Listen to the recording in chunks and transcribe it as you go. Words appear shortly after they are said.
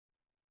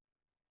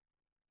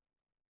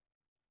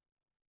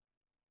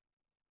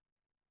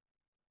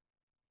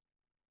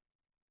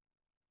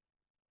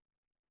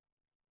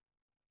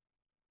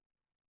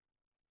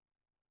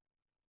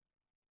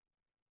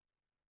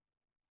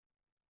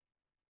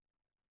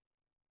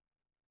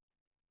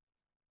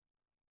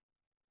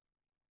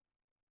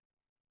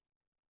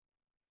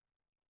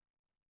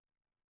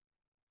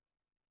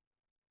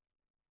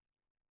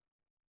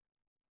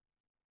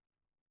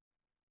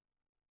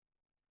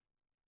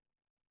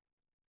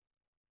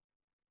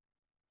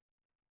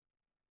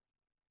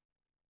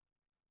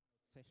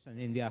session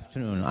in the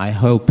afternoon. I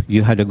hope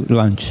you had a good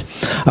lunch.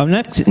 Our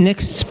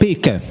next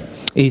speaker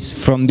is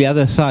from the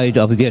other side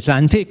of the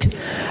Atlantic,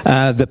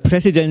 the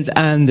President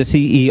and the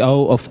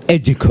CEO of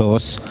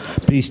EDUCOURSE.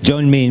 Please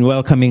join me in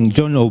welcoming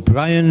John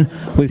O'Brien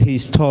with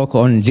his talk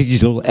on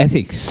digital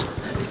ethics.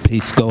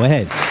 Please go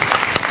ahead.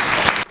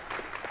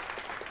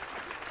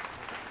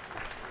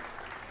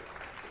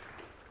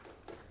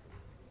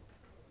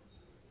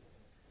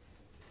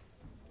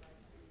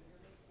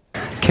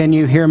 Can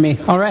you hear me?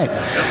 All right.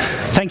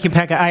 Thank you,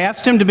 Pekka. I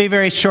asked him to be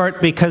very short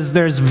because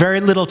there's very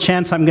little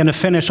chance I'm going to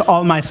finish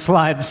all my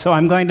slides, so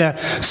I'm going to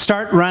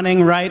start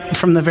running right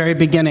from the very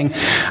beginning.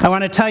 I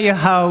want to tell you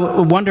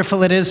how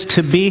wonderful it is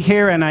to be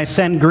here, and I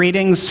send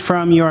greetings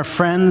from your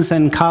friends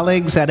and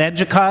colleagues at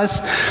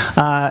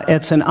EDUCAUSE.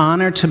 It's an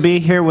honor to be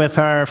here with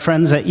our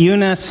friends at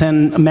EUNIS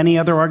and many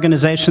other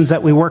organizations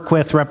that we work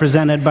with,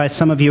 represented by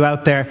some of you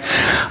out there.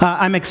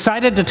 I'm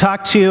excited to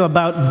talk to you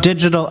about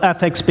digital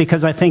ethics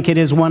because I think it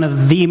is one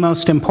of the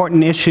most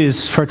important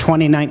issues for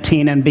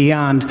 2019 and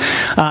beyond.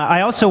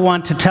 I also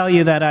want to tell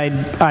you that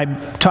I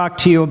talk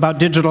to you about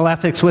digital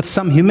ethics with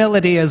some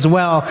humility as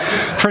well.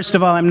 First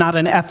of all, I'm not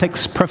an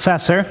ethics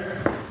professor.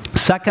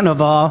 Second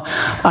of all,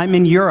 I'm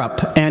in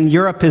Europe, and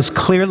Europe is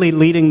clearly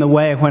leading the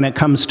way when it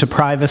comes to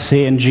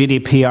privacy and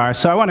GDPR.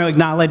 So I want to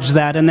acknowledge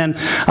that, and then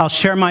I'll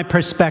share my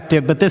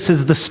perspective, but this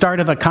is the start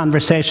of a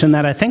conversation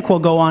that I think will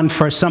go on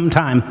for some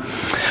time.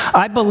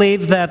 I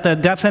believe that the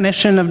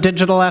definition of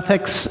digital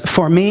ethics,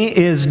 for me,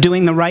 is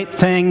doing the right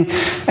thing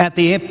at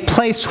the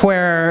place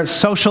where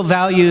social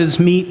values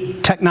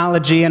meet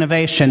technology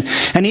innovation.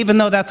 And even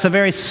though that's a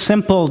very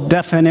simple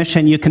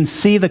definition, you can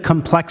see the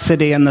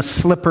complexity and the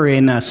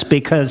slipperiness,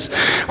 because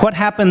what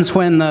happens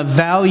when the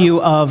value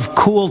of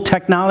cool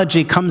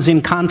technology comes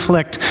in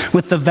conflict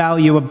with the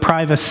value of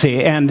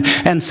privacy?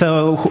 And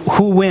so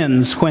who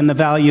wins when the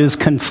values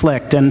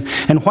conflict? And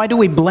why do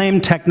we blame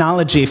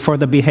technology for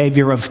the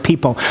behavior of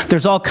people?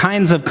 There's all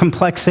kinds of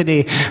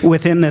complexity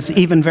within this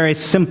even very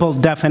simple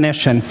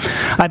definition.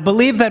 I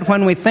believe that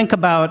when we think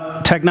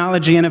about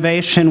technology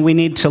innovation, we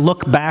need to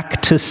look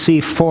back to see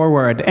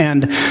forward.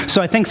 And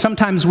so I think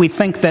sometimes we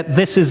think that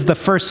this is the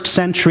first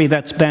century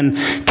that's been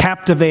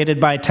captivated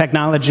by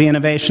technology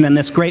innovation and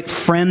this great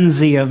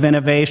frenzy of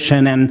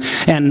innovation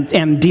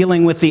and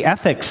dealing with the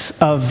ethics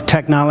of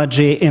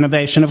technology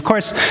innovation. Of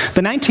course,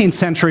 the 19th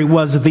century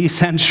was the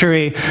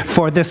century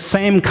for this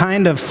same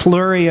kind of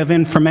flurry of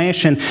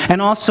information and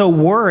also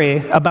worry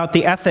about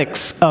the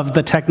ethics of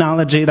the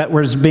technology that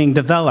was being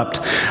developed.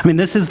 I mean,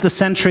 this is the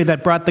century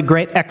that brought the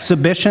great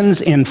exhibitions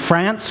in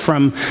France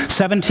from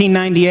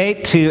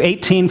 1798 to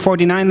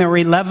 1849. There were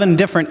 11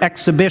 different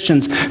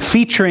exhibitions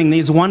featuring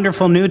these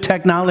wonderful new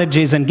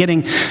technologies and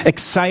getting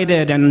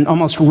excited and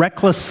almost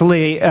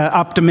recklessly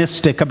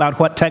optimistic about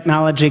what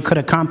technology could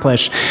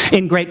accomplish.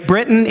 In Great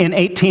Britain in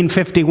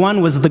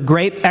 1851 was the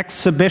Great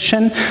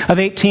Exhibition of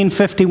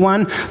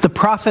 1851. The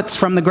profits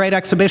from the Great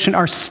Exhibition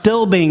are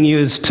still being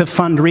used to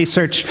fund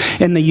research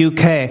in the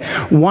UK.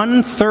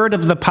 1/3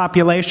 of the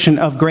population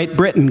of Great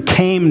Britain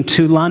came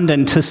to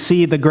London to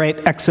see the Great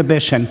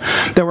Exhibition.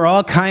 There were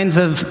all kinds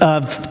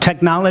of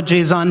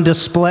technologies on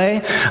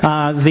display.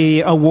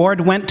 The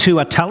award went to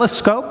a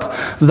telescope.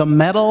 The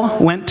medal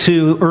went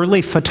to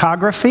early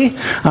photography.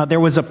 There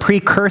was a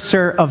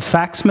precursor of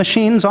fax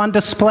machines on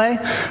display.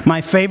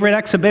 My favorite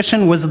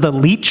exhibition was the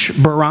leech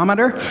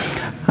barometer.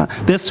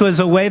 This was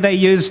a way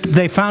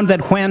they found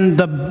that when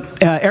the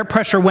air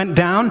pressure went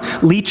down,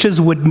 leeches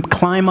would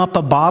climb up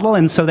a bottle,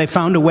 and so they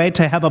found a way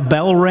to have a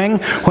bell ring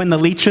when the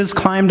leeches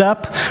climbed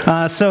up.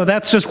 So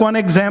that's just one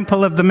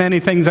example of the many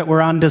things that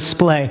were on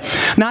display.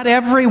 Not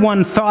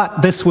everyone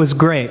thought this was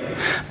great.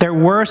 There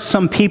were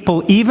some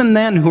people, even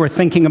then, who were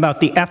thinking about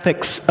the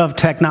ethics of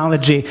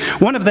technology.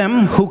 One of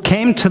them who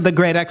came to the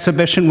Great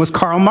Exhibition was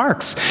Karl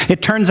Marx.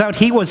 It turns out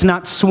he was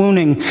not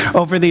swooning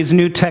over these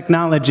new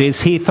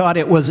technologies. He thought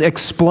it was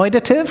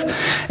exploitative,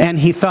 and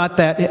he thought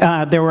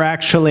that there were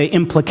actually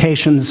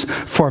implications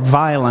for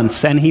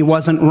violence, and he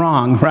wasn't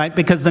wrong, right?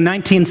 Because the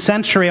 19th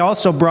century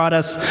also brought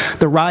us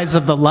the rise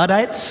of the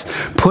Luddites,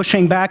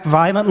 pushing back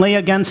violently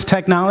against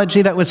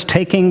technology that was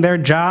taking their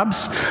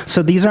jobs.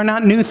 So these are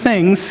not new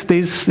things.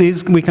 These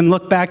we can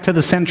look back to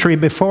the century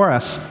before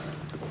us.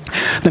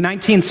 The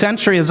 19th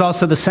century is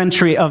also the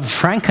century of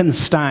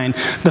Frankenstein,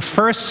 the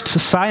first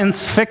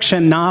science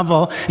fiction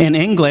novel in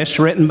English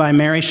written by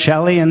Mary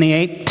Shelley in the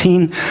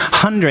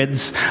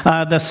 1800s.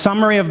 The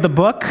summary of the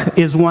book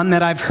is one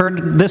that I've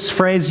heard this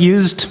phrase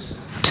used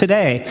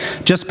today.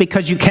 Just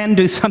because you can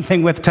do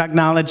something with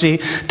technology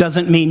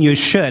doesn't mean you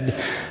should.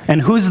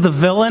 And who's the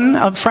villain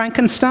of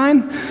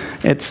Frankenstein?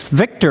 It's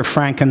Victor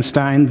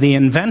Frankenstein, the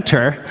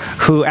inventor,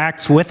 who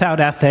acts without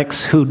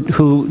ethics,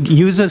 who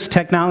uses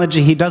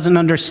technology he doesn't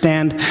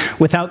understand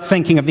without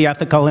thinking of the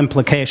ethical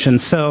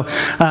implications. So,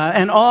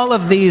 and all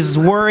of these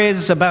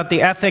worries about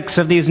the ethics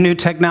of these new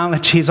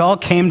technologies all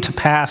came to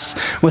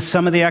pass with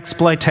some of the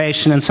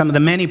exploitation and some of the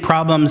many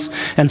problems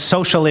and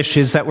social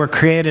issues that were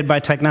created by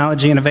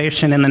technology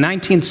innovation transportation. In the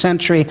 19th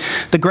century,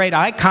 the great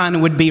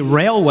icon would be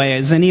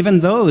railways, and even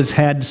those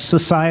had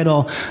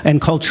societal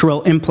and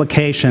cultural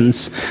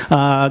implications.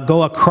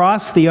 Go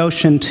across the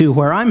ocean to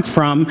where I'm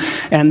from,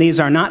 and these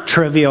are not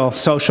trivial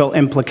social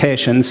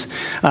implications.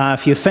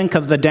 If you think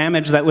of the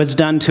damage that was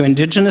done to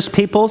indigenous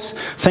peoples,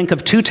 think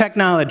of two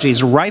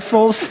technologies,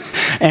 rifles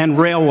and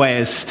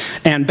railways,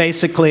 and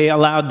basically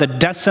allowed the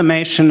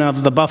decimation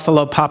of the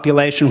buffalo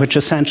population, which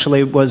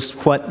essentially was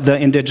what the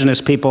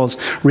indigenous peoples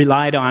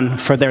relied on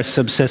for their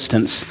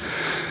subsistence.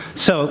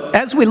 So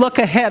as we look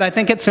ahead, I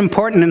think it's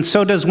important, and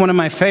so does one of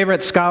my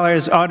favorite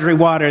scholars, Audrey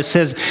Waters,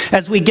 says,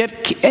 as we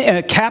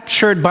get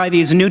captured by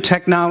these new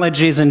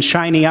technologies and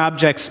shiny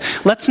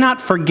objects, let's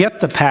not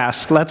forget the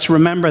past. Let's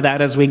remember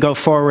that as we go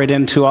forward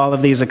into all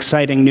of these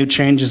exciting new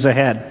changes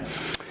ahead.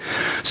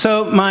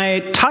 So my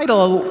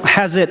title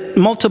has it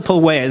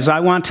multiple ways. I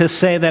want to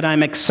say that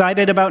I'm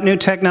excited about new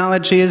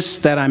technologies,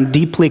 that I'm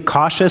deeply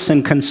cautious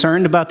and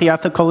concerned about the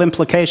ethical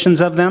implications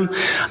of them,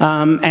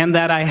 and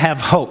that I have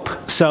hope.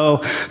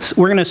 So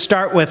we're going to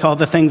start with all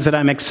the things that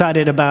I'm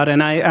excited about,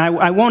 and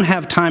I won't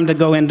have time to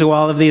go into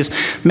all of these.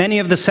 Many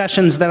of the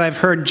sessions that I've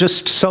heard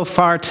just so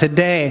far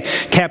today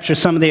capture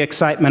some of the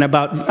excitement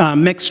about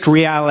mixed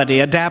reality,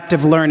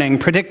 adaptive learning,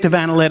 predictive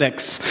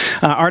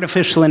analytics,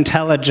 artificial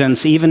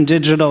intelligence, even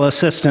digital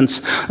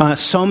assistance.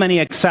 So many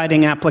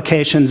exciting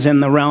applications in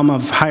the realm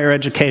of higher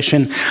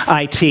education,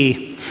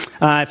 IT.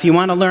 If you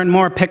want to learn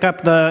more, pick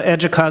up the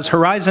EDUCAUSE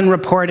Horizon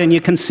Report, and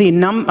you can see a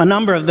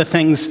number of the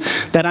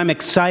things that I'm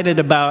excited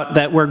about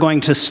that we're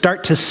going to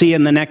start to see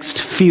in the next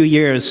few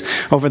years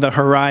over the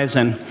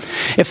horizon.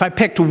 If I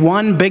picked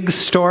one big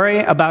story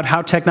about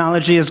how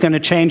technology is going to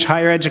change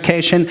higher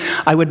education,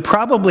 I would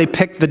probably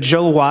pick the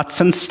Jill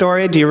Watson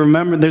story. Do you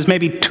remember? There's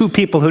maybe two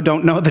people who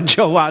don't know the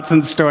Jill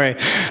Watson story.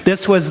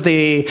 This was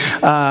the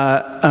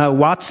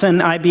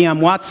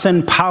IBM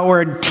Watson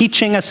powered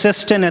teaching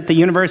assistant at the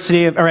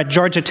University of, or at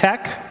Georgia Tech.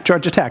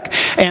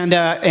 And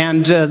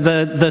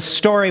the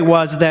story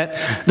was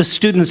that the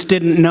students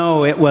didn't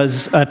know it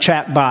was a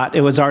chat bot,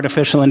 it was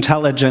artificial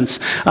intelligence.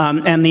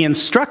 And the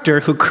instructor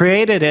who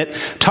created it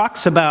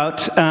talks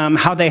about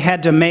how they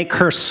had to make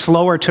her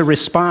slower to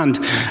respond.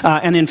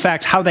 And in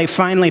fact, how they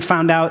finally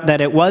found out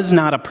that it was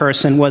not a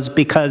person was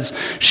because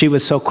she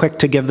was so quick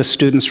to give the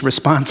students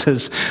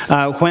responses.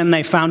 When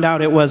they found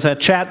out it was a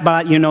chat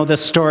bot, you know the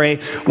story,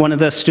 one of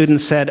the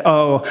students said,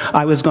 "Oh,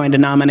 I was going to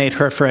nominate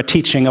her for a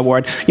teaching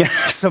award." Yeah,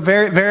 so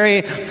very,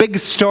 very big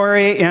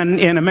story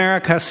in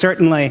America,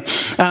 certainly.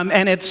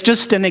 And it's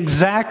just an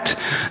exact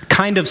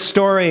kind of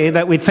story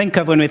that we think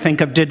of when we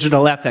think of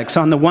digital ethics.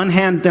 On the one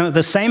hand,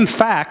 the same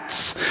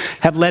facts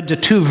have led to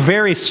two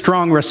very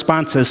strong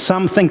responses.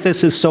 Some think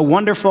this is so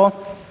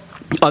wonderful.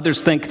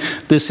 Others think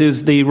this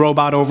is the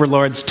robot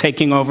overlords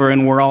taking over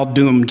and we're all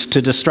doomed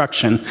to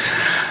destruction.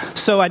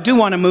 So I do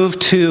want to move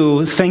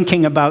to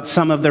thinking about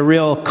some of the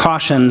real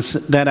cautions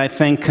that I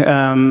think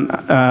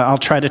I'll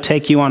try to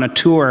take you on a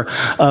tour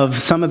of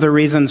some of the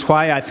reasons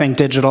why I think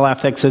digital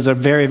ethics is a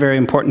very, very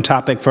important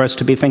topic for us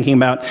to be thinking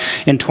about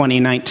in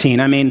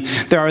 2019. I mean,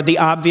 there are the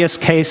obvious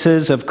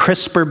cases of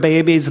CRISPR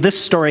babies.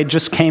 This story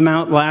just came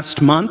out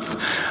last month.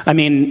 I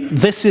mean,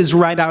 this is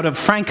right out of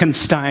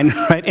Frankenstein,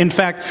 right? In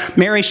fact,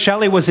 Mary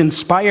Shelley was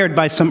inspired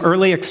by some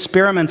early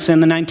experiments in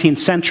the 19th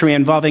century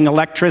involving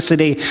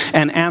electricity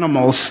and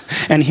animals.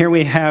 And here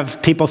we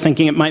have people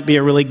thinking it might be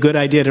a really good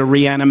idea to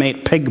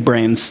reanimate pig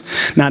brains.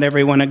 Not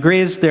everyone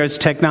agrees. There's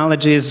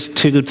technologies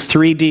to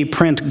 3D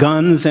print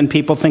guns, and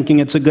people thinking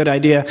it's a good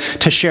idea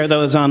to share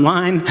those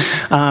online.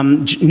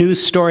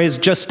 News stories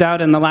just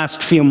out in the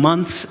last few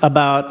months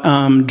about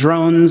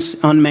drones,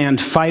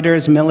 unmanned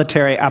fighters,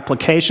 military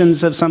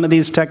applications of some of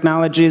these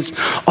technologies.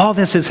 All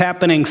this is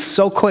happening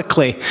so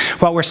quickly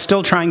while we're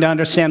still trying to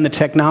understand the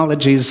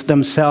technologies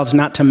themselves,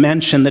 not to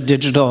mention the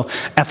digital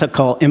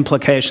ethical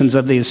implications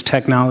of these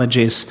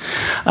technologies.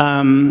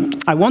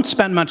 I won't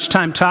spend much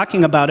time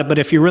talking about it, but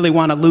if you really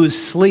want to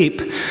lose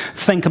sleep,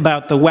 think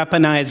about the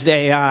weaponized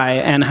AI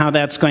and how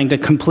that's going to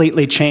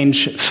completely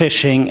change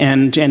phishing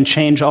and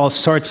change all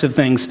sorts of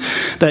things.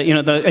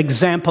 The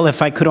example,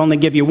 if I could only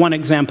give you one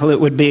example, it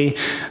would be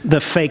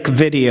the fake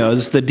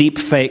videos, the deep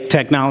fake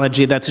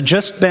technology that's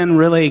just been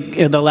really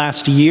in the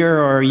last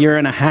year or year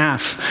and a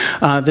half.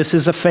 This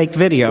is a fake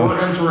video. We're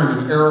entering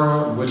an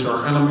era in which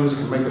our enemies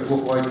can make it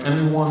look like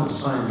anyone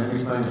is saying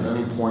anything at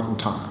any point in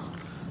time,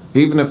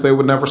 even if they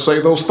would never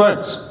say those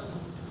things.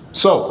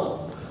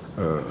 So,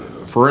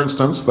 for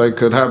instance, they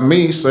could have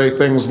me say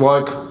things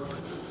like,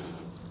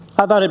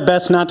 I thought it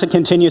best not to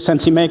continue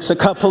since he makes a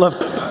couple of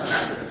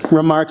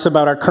remarks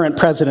about our current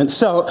president.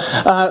 So,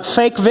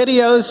 fake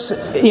videos,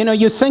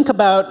 you think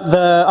about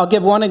I'll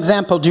give one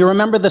example. Do you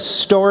remember the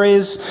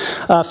stories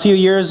a few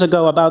years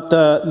ago about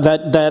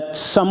that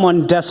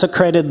someone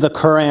desecrated the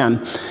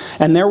Quran?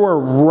 And there were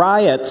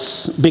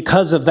riots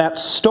because of that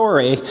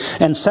story,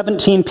 and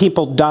 17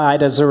 people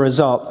died as a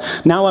result.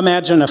 Now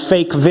imagine a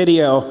fake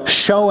video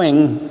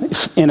showing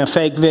in a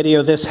fake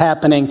video this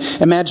happening.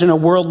 Imagine a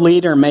world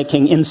leader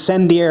making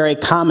incendiary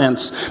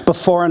comments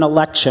before an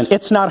election.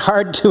 It's not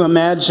hard to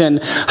imagine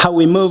how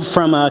we move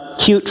from a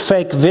cute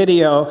fake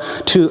video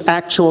to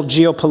actual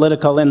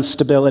geopolitical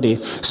instability.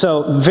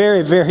 So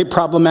very, very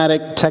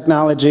problematic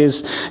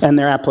technologies and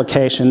their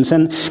applications.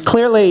 And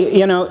clearly,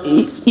 you know,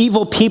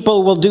 evil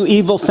people will do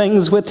evil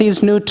things with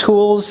these new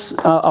tools.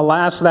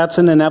 Alas, that's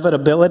an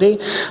inevitability.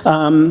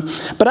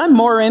 But I'm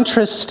more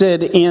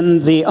interested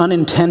in the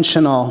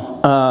unintentional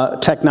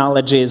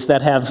technologies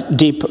that have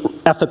deep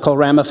ethical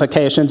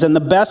ramifications. And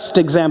the best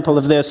example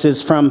of this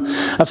is from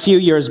a few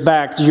years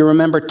back. Do you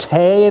remember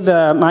Tay,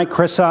 the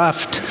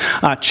Microsoft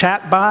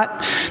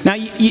chatbot? Now,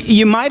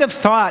 you might have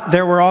thought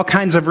there were all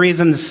kinds of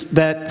reasons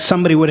that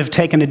somebody would have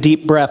taken a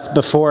deep breath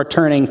before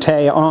turning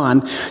Tay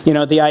on. You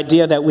know, the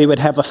idea that we would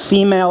have a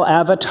female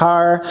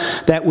avatar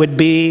that would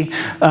be,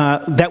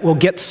 that will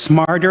get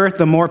smarter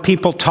the more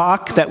people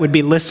talk, that would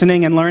be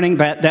listening and learning,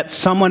 that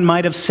someone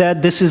might have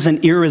said this is an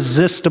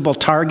irresistible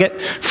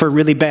target for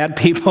really bad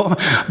people,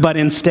 but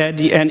instead,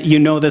 and you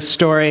know this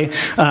story,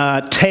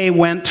 Tay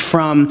went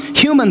from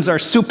humans are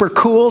super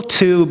cool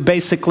to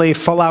basically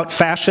full-out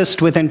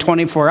fascist within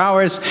 24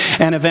 hours,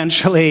 and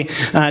eventually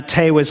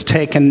Tay was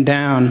taken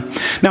down.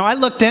 Now, I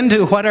looked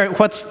into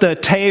what's the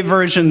Tay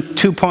version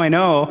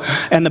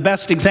 2.0, and the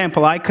best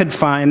example I could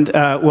find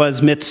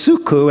was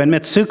Mitsuku, and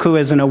Mitsuku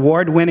is an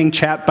award-winning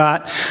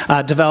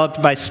chatbot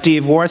developed by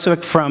Steve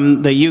Warswick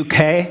from the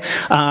UK,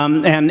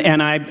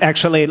 and I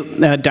actually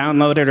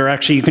downloaded, or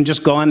actually you can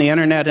just go on the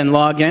internet and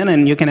log in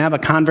and you can have a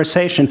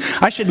conversation.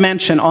 I should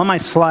mention all my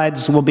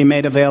slides will be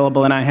made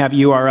available, and I have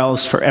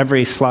URLs for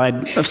every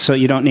slide, so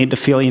you don't need to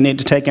feel you need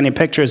to take any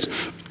pictures.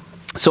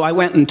 So I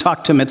went and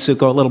talked to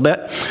Mitsuko a little bit.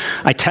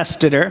 I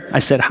tested her. I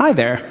said, hi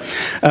there.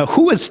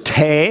 Who is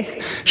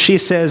Tay? She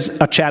says,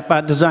 a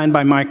chatbot designed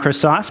by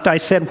Microsoft. I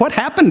said, what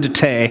happened to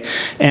Tay?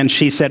 And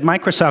she said,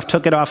 Microsoft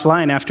took it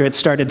offline after it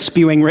started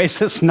spewing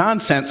racist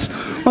nonsense.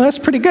 Well, that's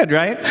pretty good,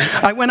 right?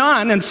 I went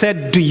on and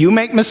said, do you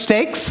make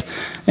mistakes?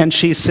 And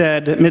she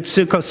said,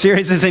 Mitsuko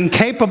series is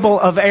incapable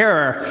of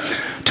error.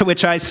 To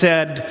which I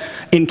said,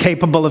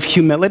 incapable of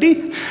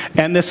humility?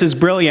 And this is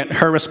brilliant.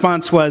 Her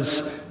response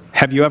was,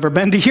 have you ever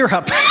been to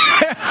Europe?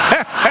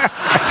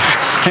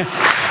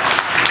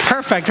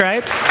 Perfect,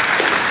 right?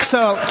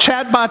 So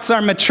chatbots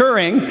are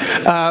maturing,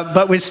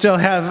 but we still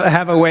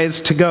have a ways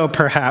to go,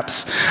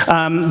 perhaps.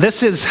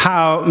 This is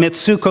how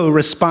Mitsuko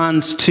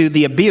responds to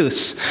the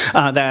abuse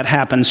that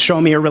happens. Show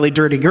me a really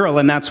dirty girl,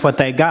 and that's what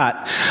they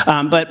got.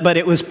 But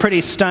it was pretty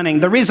stunning.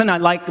 The reason I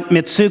like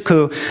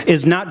Mitsuko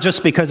is not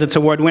just because it's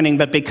award-winning,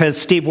 but because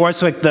Steve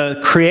Warswick, the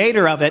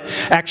creator of it,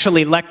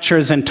 actually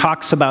lectures and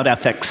talks about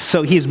ethics.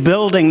 So he's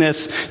building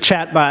this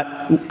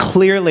chatbot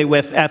clearly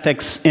with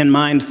ethics in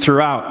mind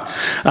throughout.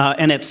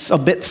 And it's a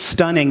bit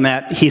stunning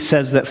that he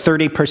says that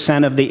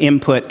 30% of the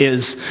input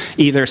is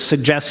either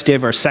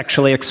suggestive or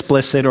sexually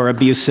explicit or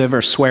abusive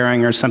or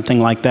swearing or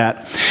something like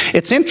that.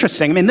 It's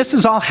interesting. I mean, this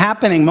is all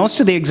happening. Most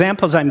of the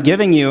examples I'm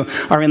giving you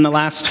are in the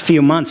last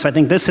few months. I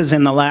think this is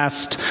in the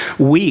last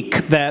week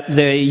that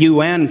the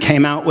UN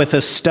came out with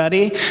a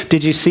study.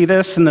 Did you see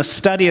this? And the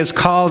study is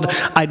called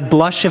I'd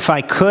Blush If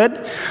I Could.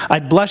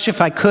 I'd Blush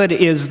If I Could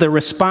is the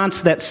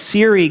response that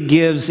Siri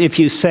gives if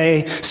you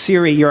say,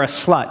 Siri, you're a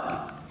slut.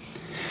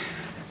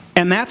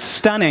 And that's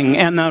stunning,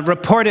 and the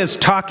report is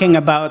talking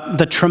about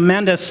the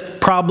tremendous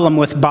problem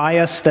with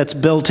bias that's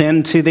built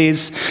into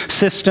these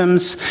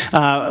systems.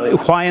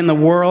 Why in the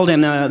world,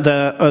 in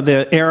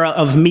the era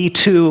of Me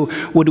Too,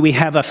 would we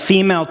have a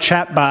female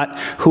chatbot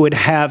who would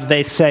have,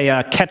 they say,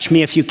 a catch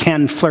me if you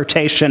can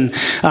flirtation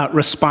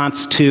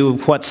response to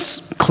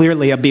what's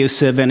clearly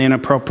abusive and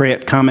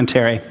inappropriate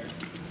commentary?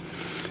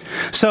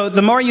 So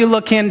the more you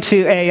look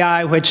into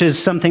AI, which is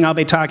something I'll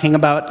be talking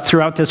about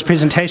throughout this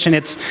presentation,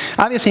 it's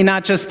obviously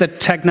not just the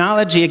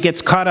technology, it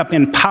gets caught up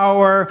in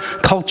power,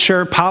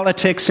 culture,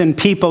 politics, and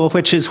people,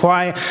 which is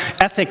why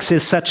ethics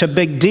is such a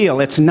big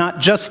deal. It's not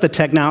just the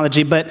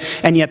technology,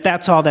 and yet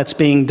that's all that's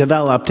being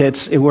developed.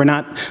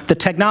 The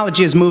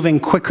technology is moving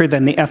quicker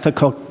than the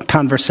ethical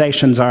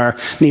conversations are,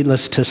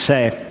 needless to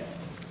say.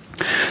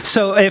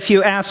 So if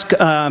you ask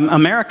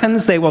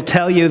Americans, they will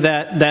tell you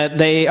that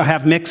they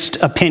have mixed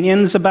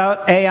opinions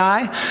about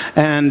AI,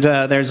 and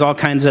there's all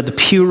kinds of the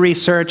Pew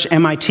research,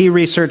 MIT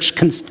research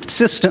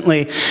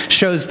consistently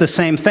shows the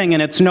same thing,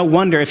 and it's no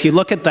wonder. If you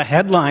look at the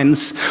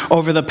headlines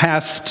over the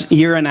past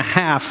year and a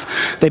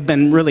half, they've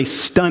been really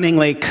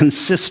stunningly,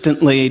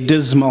 consistently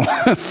dismal,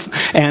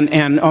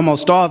 and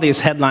almost all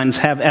these headlines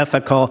have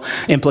ethical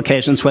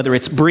implications, whether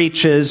it's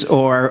breaches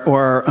or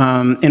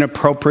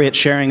inappropriate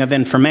sharing of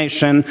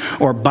information,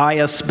 or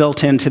bias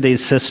built into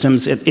these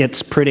systems.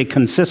 It's pretty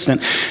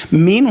consistent.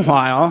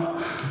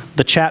 Meanwhile,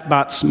 the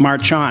chatbots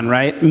march on,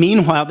 right?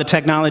 Meanwhile, the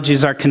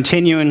technologies are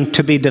continuing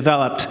to be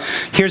developed.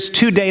 Here's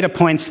 2 data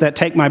points that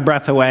take my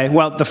breath away.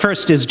 Well, the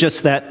first is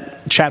just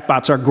that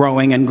chatbots are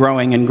growing and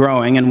growing and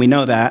growing, and we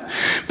know that.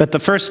 But the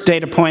first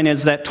data point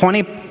is that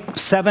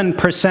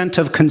 27%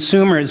 of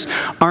consumers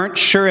aren't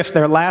sure if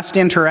their last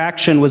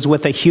interaction was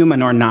with a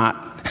human or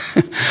not.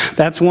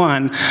 That's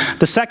one.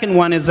 The second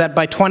one is that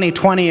by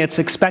 2020, it's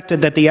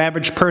expected that the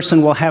average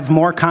person will have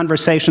more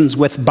conversations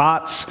with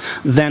bots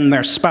than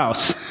their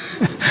spouse.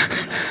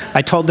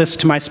 I told this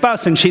to my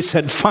spouse, and she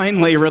said,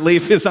 finally,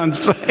 relief is on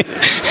site.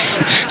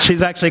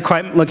 She's actually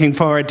quite looking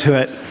forward to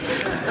it.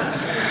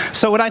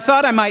 So what I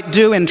thought I might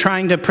do in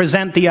trying to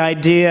present the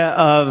idea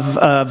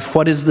of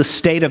what is the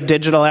state of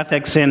digital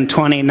ethics in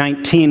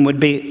 2019 would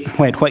be,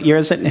 wait, what year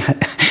is it?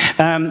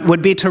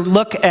 Would be to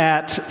look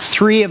at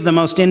 3 of the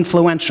most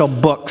influential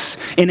books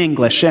in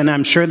English, and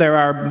I'm sure there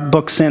are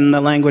books in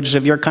the language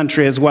of your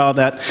country as well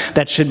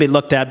that should be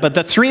looked at. But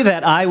the 3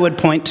 that I would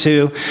point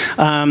to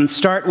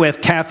start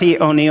with Cathy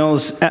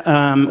O'Neill's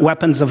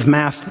Weapons of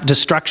Math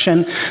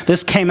Destruction.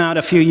 This came out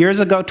a few years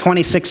ago,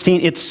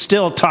 2016. It's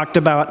still talked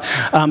about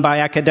by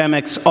academics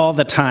all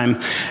the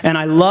time. And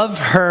I love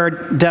her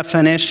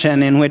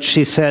definition in which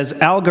she says,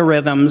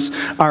 algorithms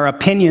are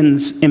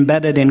opinions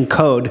embedded in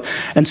code.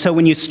 And so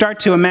when you start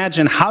to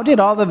imagine, how did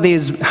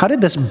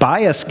this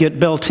bias get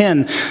built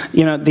in?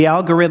 You know, the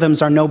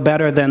algorithms are no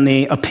better than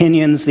the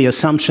opinions, the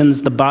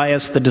assumptions, the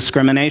bias, the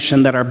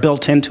discrimination that are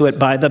built into it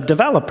by the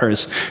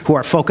developers who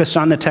are focused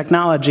on the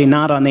technology,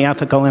 not on the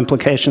ethical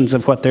implications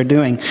of what they're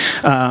doing,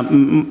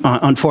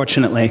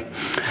 unfortunately.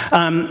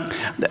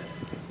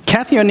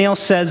 Cathy O'Neill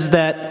says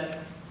that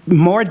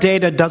more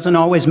data doesn't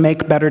always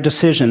make better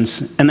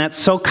decisions, and that's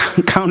so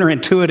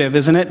counterintuitive,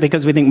 isn't it?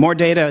 Because we think more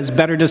data is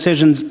better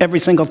decisions every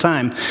single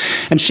time.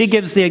 And she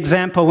gives the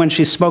example when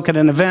she spoke at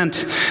an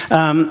event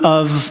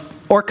of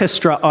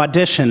orchestra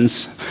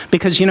auditions,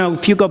 because, you know,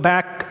 if you go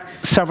back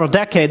several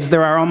decades,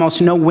 there are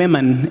almost no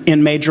women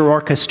in major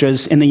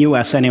orchestras in the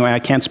US anyway. I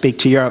can't speak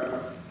to Europe.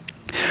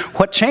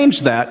 What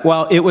changed that?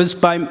 Well, it was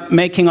by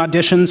making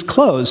auditions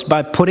closed,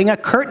 by putting a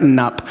curtain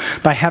up,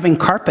 by having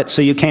carpet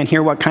so you can't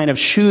hear what kind of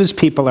shoes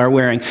people are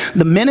wearing.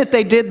 The minute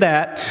they did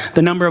that,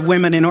 the number of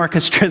women in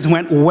orchestras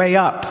went way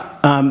up.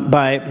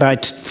 By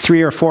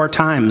 3 or 4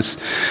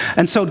 times.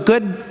 And so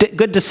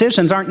good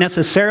decisions aren't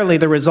necessarily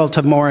the result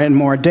of more and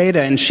more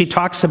data. And she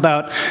talks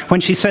about, when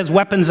she says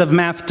weapons of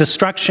math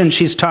destruction,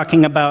 she's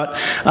talking about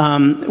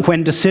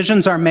when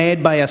decisions are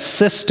made by a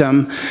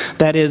system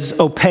that is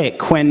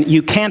opaque, when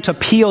you can't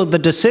appeal the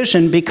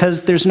decision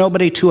because there's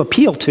nobody to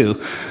appeal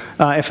to.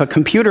 If a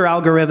computer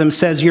algorithm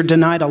says you're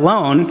denied a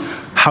loan,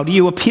 how do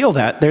you appeal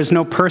that? There's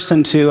no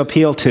person to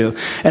appeal to.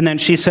 And then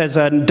she says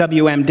a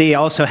WMD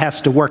also has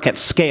to work at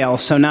scale,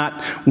 so not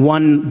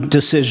one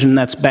decision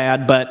that's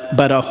bad,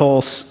 but a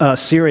whole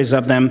series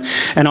of them,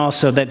 and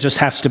also that just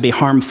has to be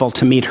harmful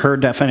to meet her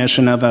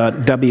definition of a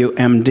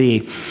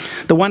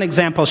WMD. The one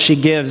example she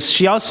gives,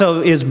 she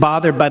also is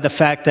bothered by the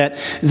fact that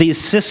these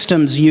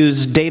systems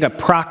use data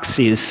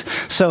proxies.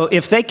 So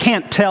if they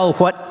can't tell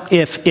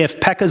if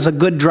Pekka's a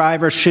good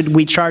driver, should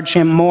we charge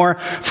him more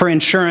for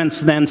insurance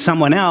than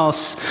someone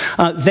else,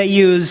 they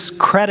use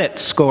credit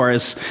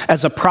scores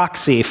as a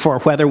proxy for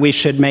whether we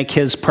should make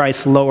his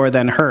price lower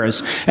than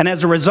hers. And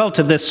as a result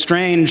of this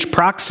strange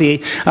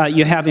proxy,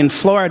 you have in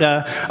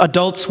Florida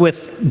adults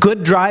with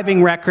good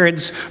driving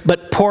records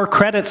but poor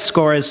credit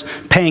scores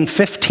paying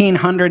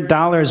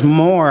 $1,500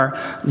 more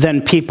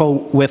than people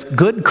with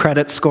good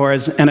credit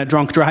scores and a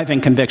drunk driving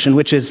conviction,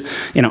 which is,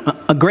 you know,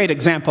 a great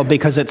example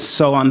because it's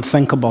so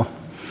unthinkable.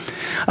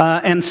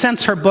 And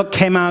since her book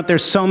came out,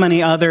 there's so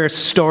many other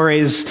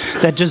stories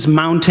that just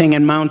mounting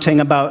and mounting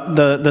about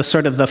the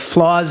sort of the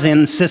flaws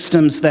in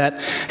systems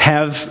that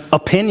have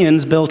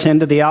opinions built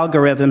into the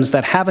algorithms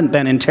that haven't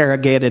been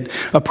interrogated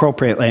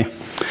appropriately.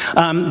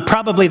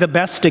 Probably the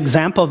best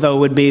example, though,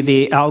 would be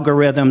the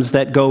algorithms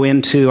that go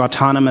into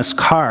autonomous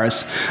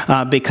cars,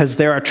 because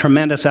there are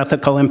tremendous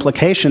ethical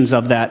implications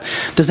of that.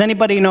 Does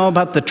anybody know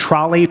about the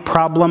trolley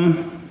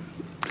problem?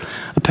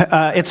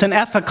 It's an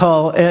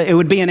ethical, it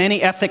would be in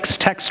any ethics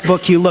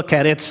textbook you look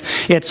at.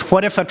 It's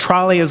what if a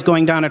trolley is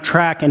going down a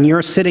track and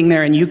you're sitting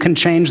there and you can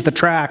change the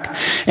track,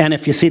 and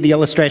if you see the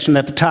illustration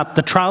at the top,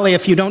 the trolley,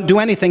 if you don't do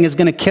anything, is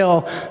going to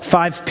kill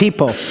 5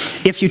 people.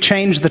 If you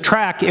change the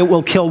track, it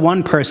will kill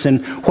 1 person.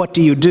 What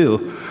do you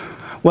do?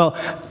 Well,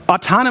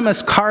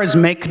 autonomous cars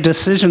make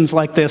decisions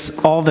like this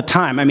all the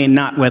time. I mean,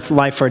 not with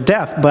life or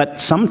death, but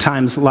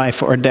sometimes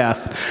life or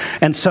death.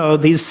 And so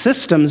these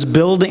systems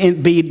build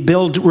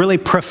really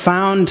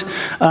profound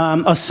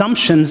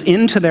assumptions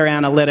into their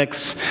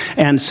analytics.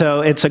 And so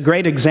it's a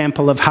great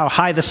example of how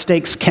high the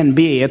stakes can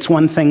be. It's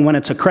one thing when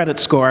it's a credit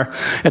score.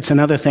 It's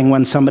another thing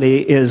when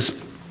somebody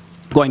is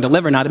going to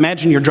live or not.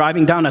 Imagine you're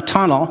driving down a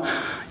tunnel,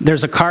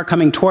 there's a car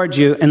coming towards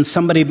you, and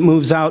somebody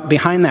moves out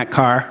behind that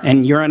car,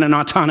 and you're in an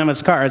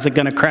autonomous car. Is it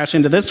going to crash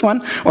into this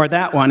one or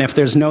that one? If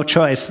there's no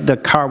choice, the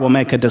car will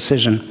make a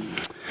decision.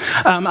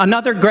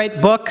 Another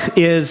great book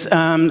is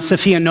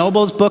Sophia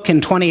Noble's book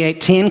in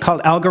 2018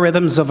 called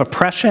Algorithms of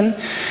Oppression.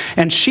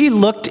 And she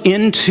looked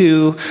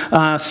into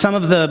some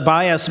of the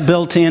bias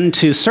built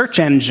into search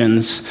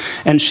engines.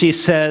 And she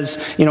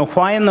says, you know,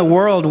 why in the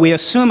world we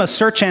assume a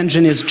search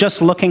engine is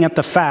just looking at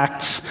the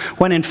facts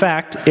when in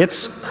fact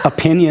it's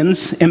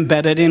opinions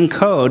embedded in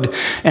code.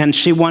 And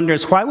she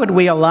wonders, why would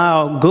we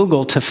allow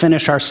Google to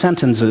finish our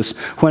sentences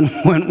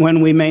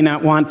when we may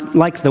not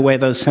like the way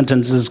those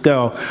sentences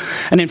go?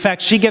 And in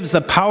fact, she gives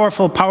the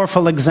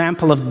powerful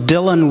example of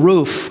Dylan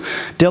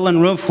Roof.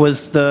 Dylan Roof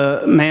was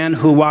the man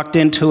who walked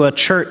into a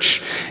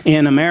church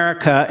in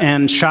America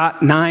and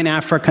shot 9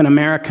 African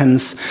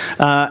Americans.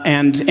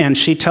 And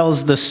she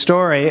tells the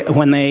story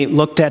when they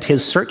looked at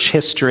his search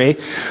history.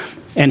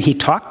 And he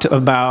talked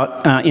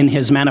about, in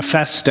his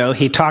manifesto,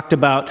 he talked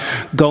about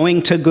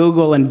going to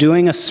Google and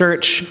doing a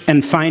search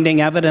and finding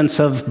evidence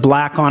of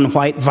black on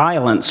white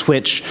violence,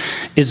 which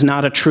is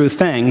not a true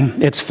thing.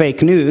 It's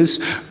fake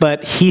news,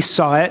 but he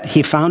saw it,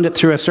 he found it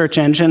through a search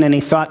engine, and he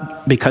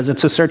thought, because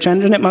it's a search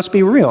engine, it must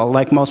be real,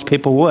 like most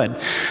people would.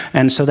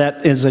 And so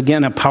that is,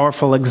 again, a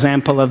powerful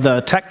example of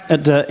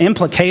the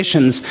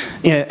implications,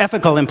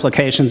 ethical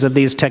implications of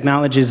these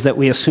technologies that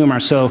we assume are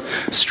so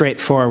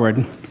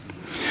straightforward.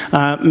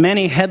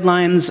 Many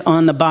headlines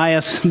on the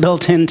bias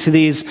built into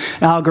these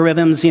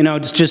algorithms. You know,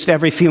 it's just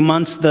every few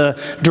months the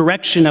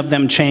direction of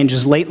them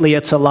changes. Lately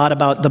it's a lot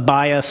about the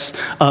bias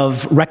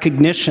of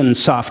recognition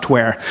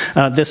software.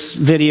 This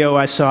video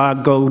I saw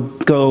go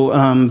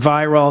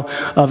viral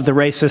of the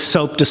racist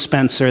soap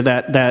dispenser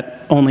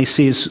that only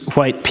sees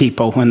white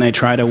people when they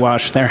try to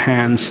wash their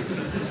hands.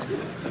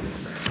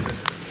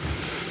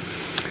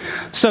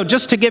 So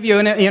just to give you,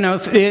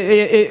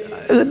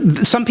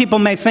 some people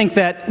may think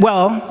that,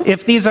 well,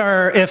 if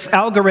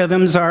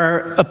algorithms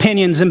are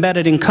opinions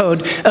embedded in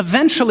code,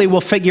 eventually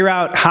we'll figure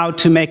out how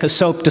to make a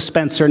soap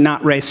dispenser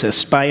not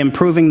racist by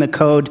improving the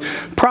code.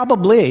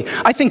 Probably.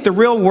 I think the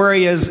real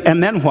worry is,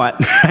 and then what?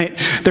 Right?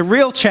 The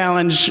real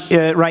challenge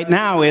right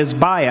now is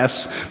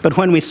bias, but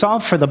when we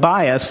solve for the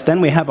bias,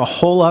 then we have a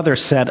whole other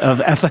set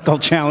of ethical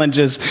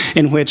challenges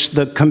in which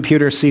the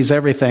computer sees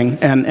everything,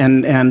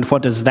 and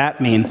what does that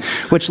mean?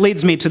 Which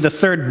leads me to the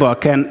third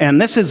book, and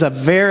this is a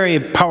very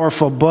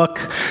powerful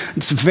book.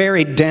 It's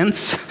very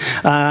dense.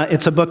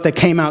 It's a book that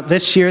came out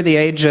this year, The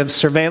Age of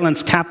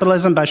Surveillance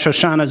Capitalism by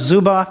Shoshana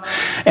Zuboff,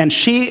 and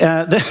she,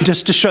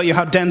 just to show you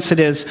how dense it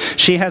is,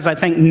 she has, I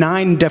think,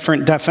 9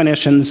 different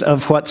definitions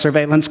of what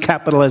surveillance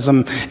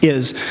capitalism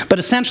is. But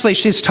essentially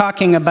she's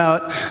talking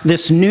about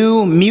this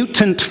new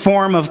mutant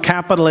form of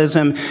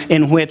capitalism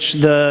in which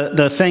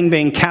the thing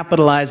being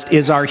capitalized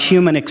is our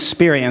human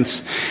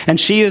experience. And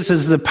she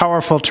uses the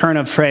powerful turn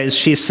of phrase.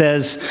 She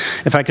says,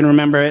 if I can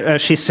remember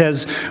it, she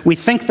says, we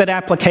think that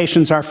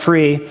applications are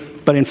free,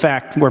 but in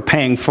fact, we're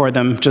paying for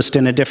them just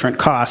in a different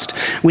cost.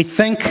 We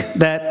think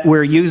that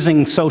we're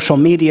using social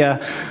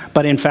media,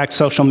 but in fact,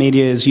 social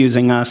media is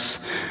using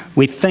us.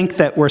 We think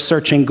that we're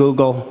searching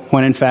Google,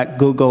 when in fact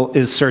Google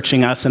is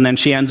searching us. And then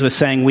she ends with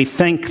saying, we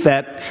think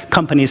that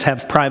companies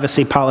have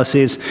privacy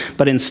policies,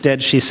 but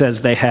instead she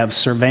says they have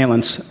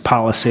surveillance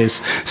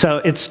policies. So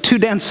it's too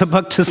dense a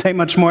book to say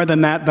much more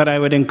than that, but I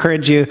would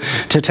encourage you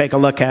to take a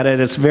look at it.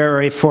 It's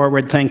very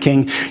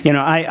forward-thinking. You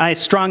know, I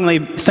strongly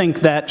think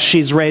that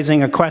she's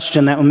raising a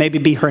question that will maybe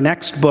be her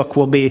next book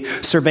will be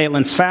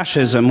surveillance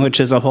fascism, which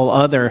is a whole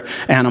other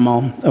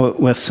animal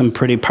with some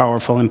pretty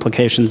powerful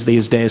implications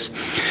these days.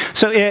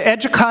 So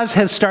EDUCAUSE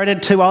has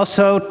started to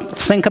also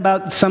think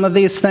about some of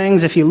these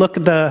things. If you look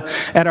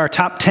at our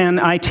top 10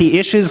 IT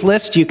issues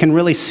list, you can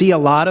really see a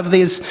lot of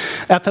these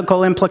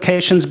ethical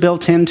implications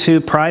built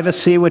into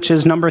privacy, which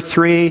is number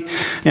 3,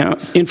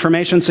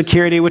 information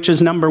security, which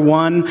is number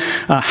 1.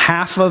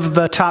 Half of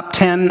the top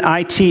 10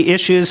 IT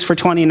issues for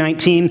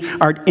 2019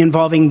 are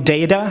involving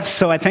data,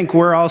 so I think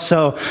we're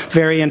also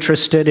very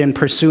interested in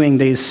pursuing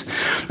these.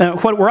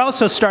 What we're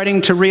also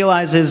starting to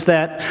realize is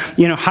that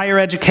higher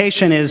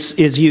education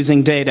is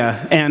using data,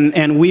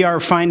 and we are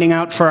finding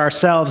out for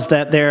ourselves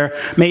that there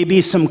may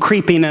be some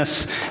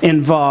creepiness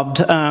involved.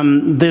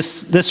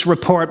 This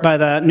report by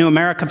the New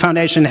America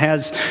Foundation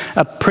has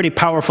a pretty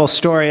powerful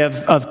story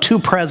of 2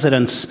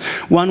 presidents.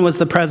 One was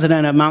the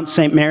president of Mount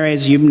St.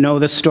 Mary's, you know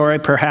the story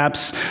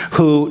perhaps,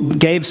 who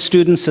gave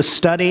students a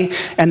study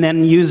and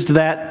then used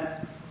that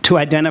to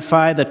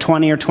identify the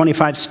 20 or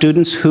 25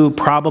 students who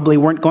probably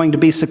weren't going to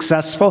be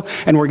successful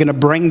and were going to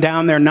bring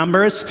down their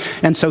numbers.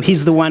 And so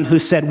he's the one who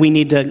said, we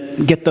need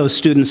to get those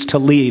students to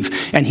leave.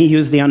 And he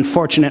used the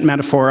unfortunate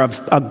metaphor of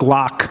a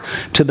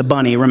Glock to the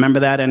bunny. Remember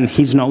that? And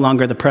he's no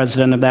longer the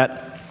president of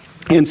that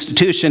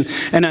institution.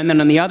 And then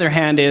on the other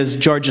hand is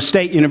Georgia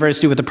State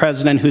University with the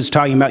president who's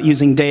talking about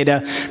using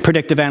data,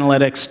 predictive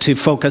analytics to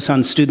focus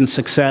on student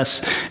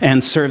success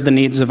and serve the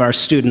needs of our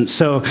students.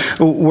 So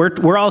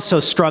we're also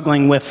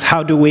struggling with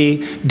how do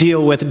we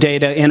deal with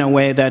data in a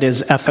way that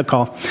is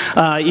ethical.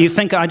 You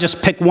think I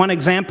just pick one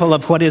example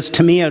of what is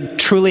to me a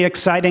truly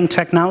exciting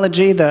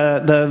technology,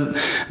 the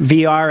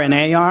VR and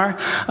AR.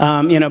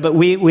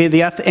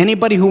 But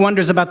anybody who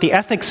wonders about the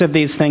ethics of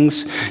these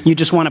things, you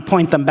just want to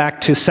point them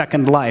back to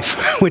Second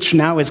Life, which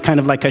now is kind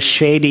of like a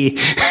shady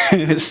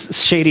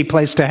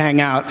place to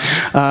hang out.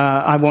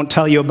 I won't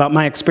tell you about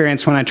my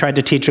experience when I tried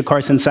to teach a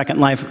course in Second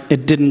Life.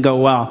 It didn't go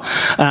well.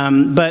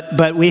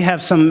 But we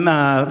have some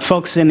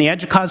folks in the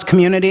EDUCAUSE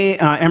community.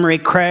 Emery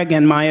Craig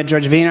and Maya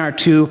Georgivina are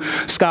two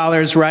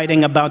scholars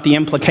writing about the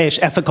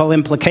ethical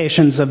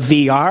implications of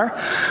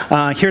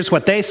VR. Here's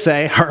what they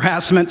say: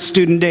 harassment,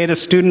 student data,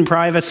 student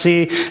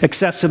privacy,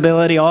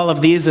 accessibility, all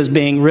of these as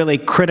being really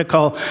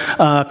critical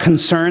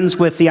concerns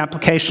with the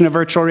application of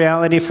virtual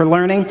reality for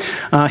learning.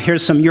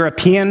 Here's some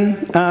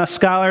European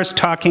scholars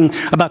talking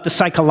about the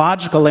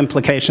psychological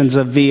implications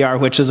of VR,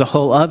 which is a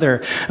whole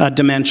other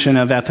dimension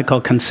of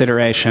ethical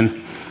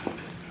consideration.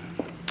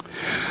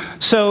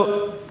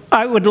 So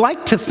I would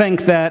like to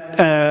think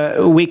that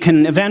we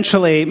can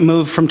eventually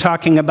move from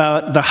talking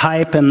about the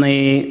hype and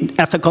the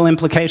ethical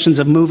implications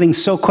of moving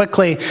so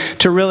quickly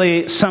to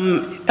really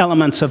some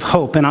elements of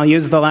hope. And I'll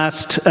use the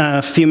last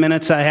few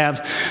minutes I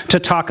have to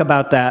talk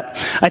about that.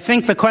 I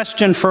think the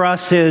question for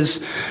us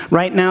is,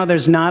 right now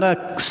there's not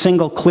a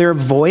single clear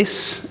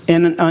voice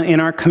in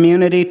our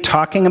community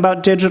talking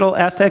about digital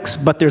ethics,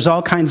 but there's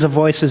all kinds of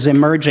voices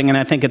emerging, and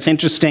I think it's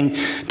interesting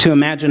to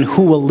imagine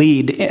who will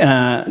lead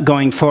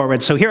going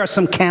forward. So here are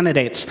some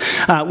candidates.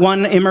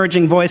 One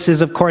emerging voice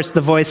is, of course,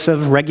 the voice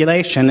of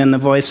regulation and the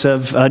voice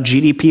of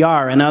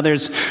GDPR and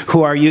others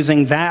who are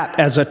using that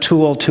as a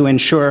tool to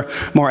ensure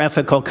more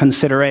ethical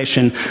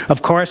consideration.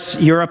 Of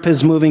course, Europe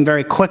is moving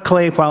very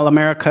quickly, while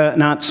America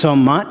not so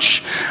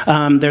much.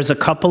 There's a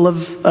couple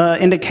of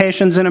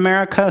indications in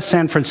America.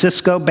 San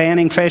Francisco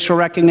banning facial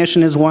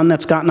recognition is one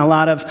that's gotten a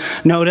lot of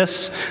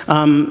notice,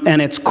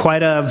 and it's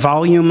quite a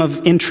volume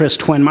of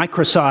interest when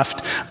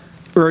Microsoft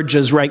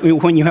urges,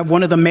 when you have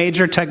one of the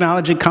major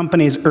technology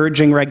companies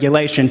urging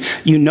regulation,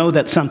 you know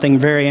that something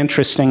very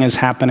interesting is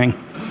happening.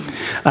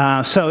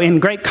 So in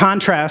great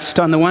contrast,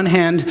 on the one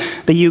hand,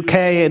 the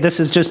UK, this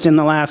is just in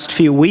the last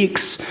few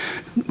weeks,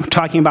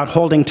 talking about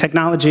holding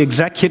technology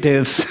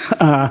executives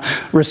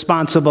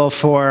responsible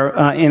for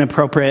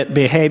inappropriate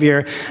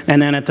behavior,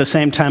 and then at the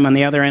same time on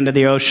the other end of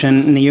the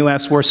ocean in the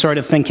US we're sort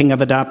of thinking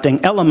of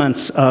adopting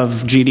elements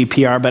of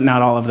GDPR but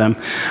not all of them,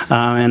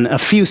 and a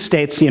few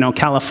states,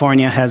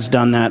 California has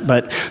done that,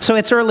 but so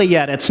it's early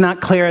yet. It's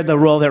not clear the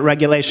role that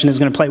regulation is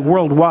going to play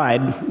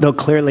worldwide, though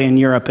clearly in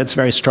Europe it's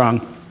very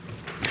strong.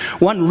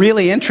 One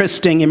really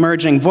interesting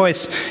emerging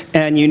voice,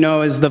 and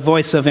is the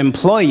voice of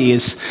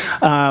employees.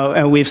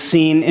 We've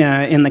seen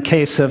in the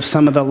case of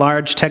some of the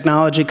large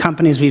technology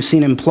companies, we've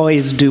seen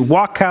employees do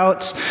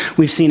walkouts,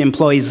 we've seen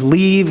employees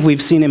leave,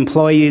 we've seen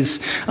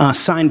employees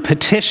sign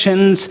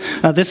petitions.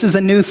 This is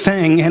a new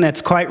thing, and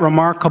it's quite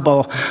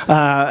remarkable.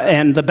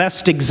 And the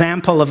best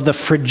example of the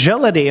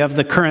fragility of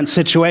the current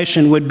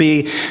situation would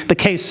be the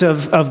case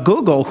of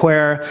Google,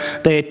 where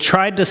they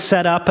tried to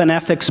set up an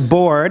ethics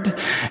board,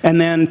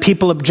 and then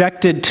people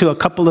objected to a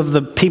couple of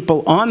the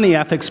people on the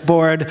ethics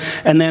board,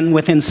 and then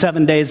within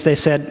 7 days they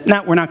said,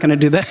 no, we're not going to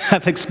do the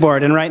ethics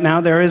board, and right now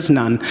there is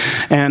none,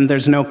 and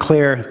there's no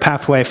clear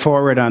pathway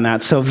forward on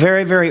that. So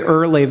very, very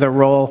early, the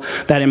role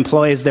that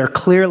employees, they're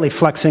clearly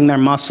flexing their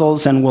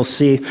muscles, and we'll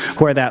see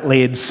where that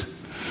leads.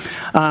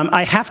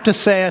 I have to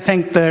say, I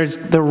think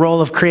the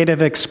role of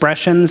creative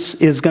expressions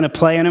is going to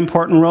play an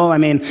important role. I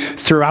mean,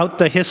 throughout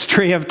the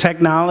history of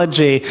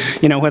technology,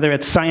 whether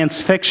it's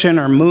science fiction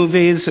or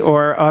movies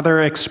or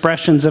other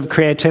expressions of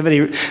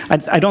creativity,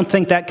 I don't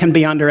think that can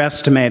be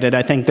underestimated.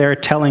 I think they're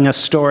telling a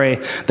story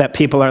that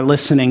people are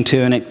listening to,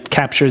 and it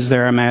captures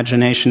their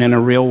imagination in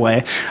a real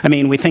way. I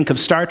mean, we think of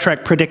Star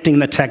Trek predicting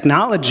the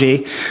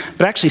technology,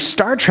 but actually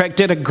Star Trek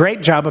did a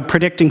great job of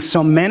predicting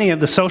so many of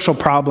the social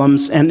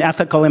problems and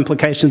ethical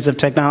implications of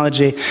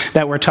technology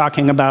that we're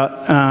talking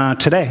about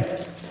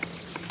today.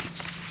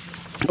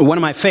 One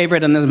of my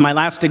favorite, and this is my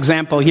last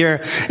example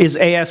here, is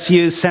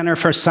ASU's Center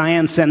for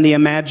Science and the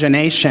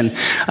Imagination.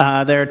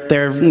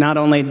 They're not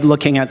only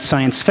looking at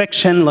science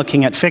fiction,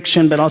 looking at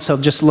fiction, but also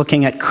just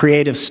looking at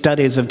creative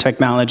studies of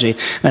technology.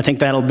 And I think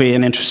that'll be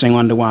an interesting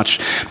one to watch.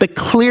 But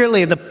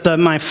clearly,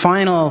 my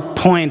final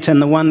point,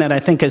 and the one that I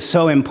think is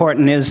so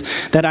important, is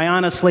that I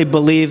honestly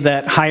believe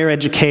that higher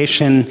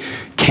education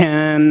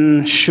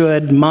can,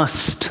 should,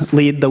 must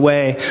lead the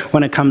way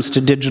when it comes to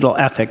digital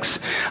ethics.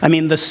 I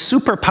mean, the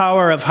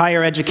superpower of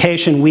higher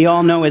education, we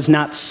all know, is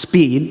not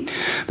speed.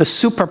 The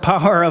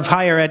superpower of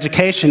higher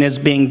education is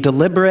being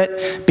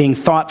deliberate, being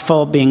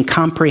thoughtful, being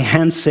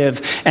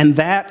comprehensive, and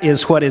that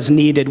is what is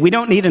needed. We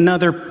don't need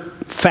another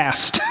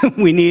fast.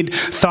 We need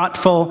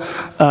thoughtful,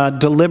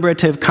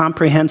 deliberative,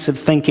 comprehensive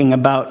thinking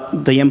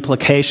about the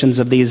implications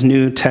of these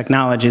new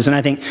technologies. And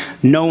I think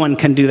no one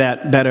can do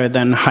that better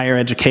than higher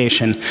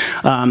education.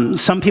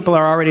 Some people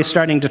are already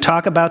starting to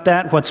talk about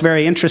that. What's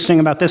very interesting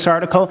about this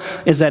article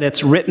is that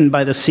it's written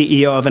by the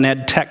CEO of an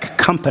ed tech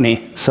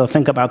company. So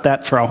think about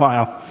that for a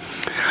while.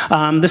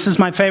 This is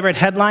my favorite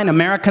headline: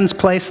 Americans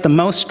place the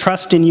most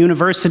trust in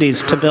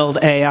universities to build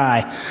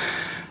AI.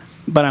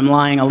 But I'm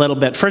lying a little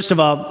bit. First of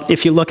all,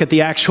 if you look at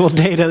the actual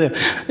data,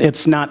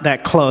 it's not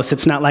that close.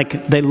 It's not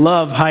like they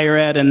love higher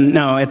ed, and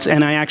no,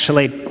 and I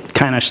actually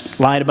kind of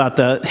lied about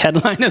the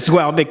headline as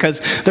well,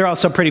 because they're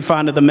also pretty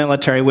fond of the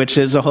military, which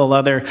is a whole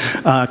other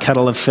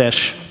kettle of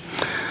fish.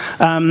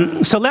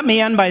 So let me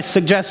end by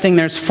suggesting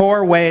there's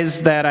 4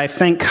 ways that I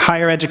think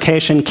higher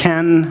education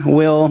can,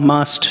 will,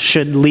 must,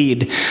 should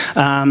lead.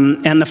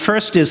 And the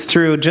first is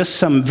through just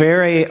some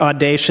very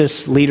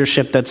audacious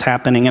leadership that's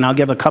happening, and I'll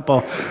give a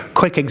couple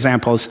quick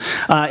examples.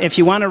 If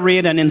you want to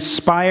read an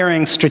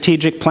inspiring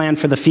strategic plan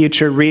for the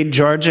future, read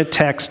Georgia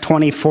Tech's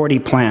 2040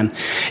 plan.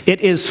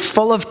 It is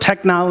full of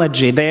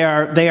technology. They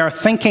are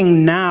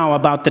thinking now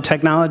about the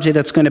technology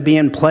that's going to be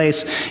in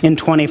place in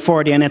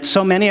 2040, and it's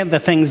so many of the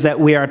things that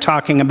we are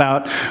talking about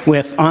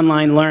with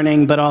online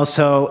learning, but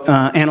also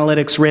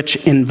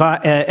analytics-rich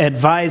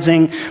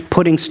advising,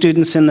 putting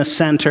students in the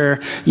center,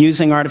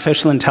 using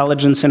artificial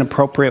intelligence in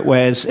appropriate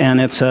ways, and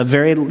it's a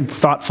very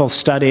thoughtful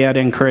study I'd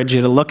encourage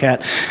you to look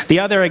at. The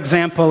other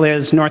example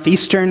is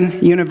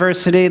Northeastern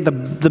University.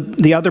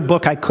 The other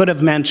book I could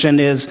have mentioned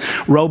is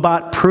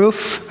Robot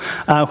Proof,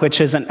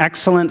 which is an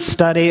excellent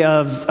study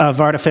of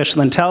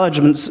artificial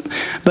intelligence,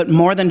 but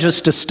more than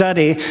just a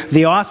study,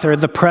 the author,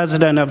 the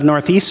president of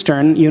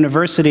Northeastern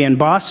University in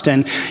Boston,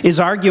 is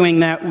arguing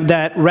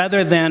that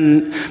rather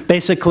than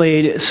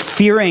basically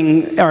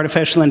fearing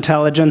artificial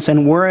intelligence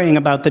and worrying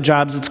about the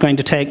jobs it's going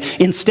to take,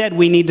 instead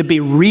we need to be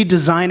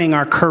redesigning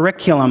our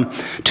curriculum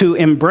to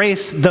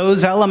embrace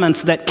those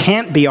elements that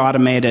can't be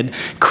automated.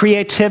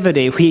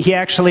 Creativity. He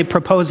actually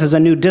proposes a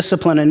new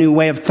discipline, a new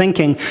way of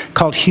thinking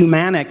called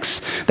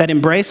humanics that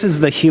embraces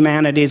the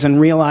humanities and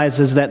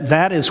realizes that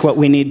that is what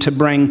we need to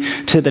bring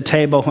to the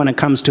table when it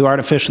comes to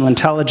artificial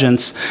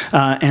intelligence.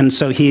 And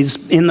so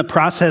he's in the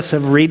process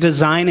of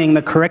redesigning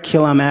the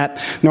curriculum at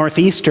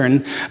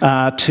Northeastern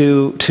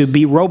to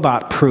be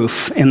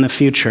robot-proof in the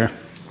future.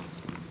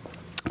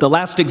 The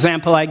last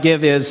example I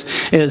give is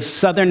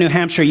Southern New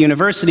Hampshire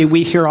University.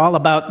 We hear all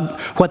about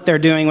what they're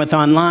doing with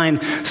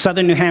online.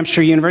 Southern New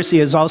Hampshire University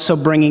is also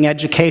bringing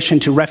education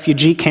to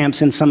refugee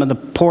camps in some of the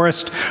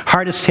poorest,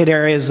 hardest hit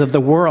areas of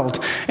the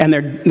world. And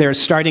they're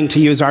starting to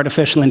use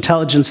artificial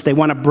intelligence. They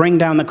want to bring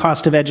down the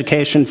cost of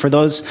education for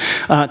those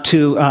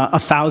to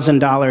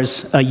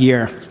 $1,000 a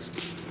year.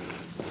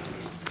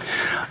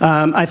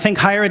 I think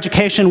higher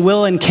education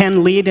will and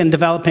can lead in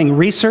developing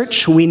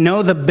research. We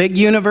know the big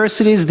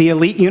universities, the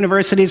elite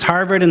universities,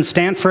 Harvard and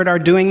Stanford, are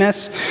doing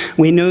this.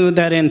 We knew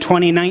that in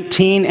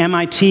 2019,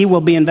 MIT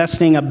will be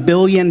investing $1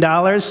 billion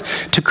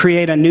to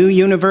create a new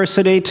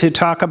university to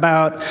talk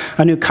about,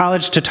 a new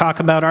college to talk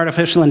about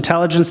artificial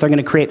intelligence. They're going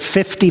to create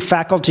 50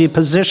 faculty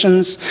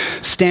positions.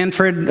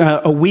 Stanford,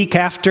 a week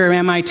after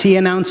MIT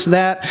announced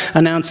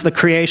the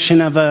creation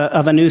of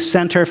a new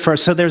center for,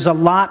 so there's a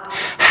lot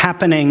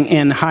happening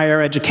in higher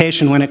education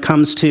when it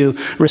comes to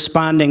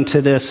responding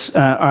to this,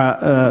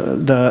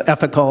 the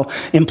ethical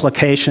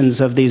implications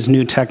of these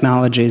new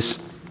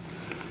technologies.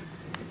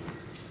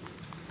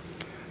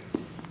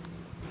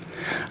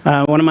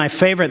 One of my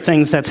favorite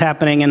things that's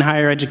happening in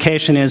higher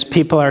education is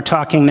people are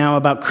talking now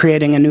about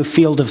creating a new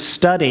field of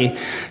study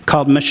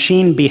called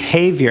machine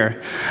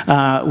behavior,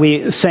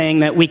 saying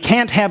that we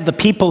can't have the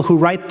people who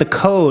write the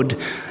code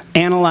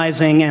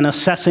analyzing and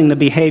assessing the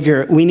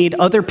behavior. We need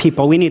other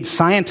people. We need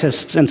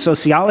scientists and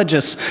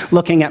sociologists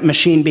looking at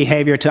machine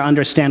behavior to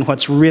understand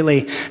what's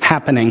really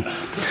happening.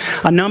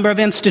 A number of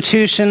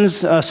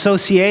institutions,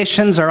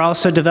 associations are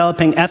also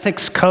developing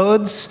ethics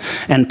codes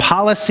and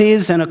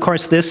policies, and of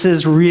course this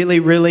is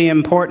really, really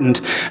important.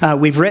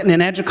 We've written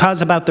in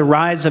EDUCAUSE about the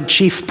rise of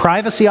chief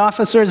privacy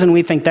officers, and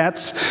we think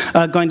that's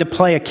going to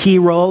play a key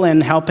role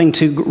in helping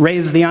to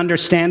raise the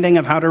understanding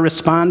of how to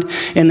respond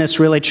in this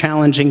really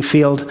challenging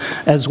field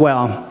as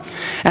well.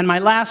 And my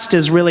last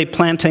is really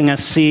planting a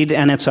seed,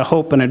 and it's a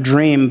hope and a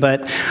dream,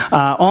 but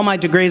all my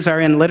degrees are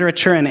in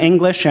literature and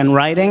English and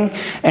writing,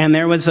 and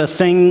there was a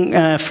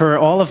thing for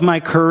all of my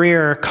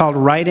career called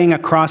writing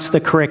across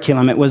the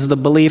curriculum. It was the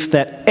belief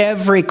that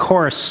every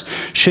course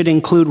should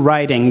include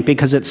writing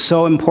because it's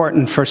so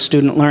important for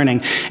student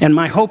learning. And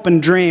my hope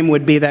and dream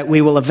would be that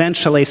we will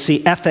eventually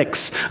see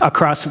ethics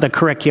across the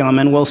curriculum,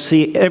 and we'll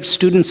see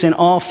students in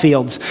all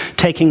fields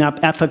taking up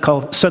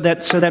ethical, so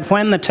that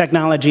when the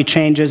technology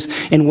changes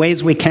in ways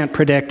we can't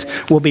predict,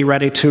 we'll be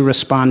ready to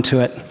respond to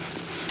it.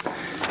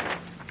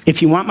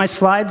 If you want my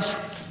slides,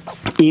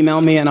 email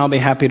me and I'll be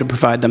happy to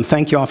provide them.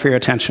 Thank you all for your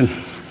attention.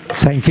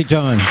 Thank you,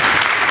 John.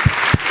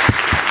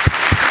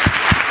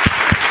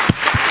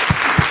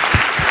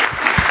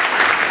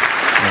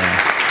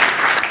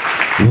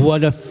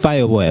 What a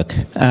firework.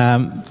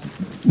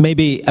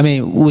 maybe, I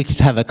mean, we could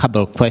have a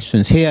couple of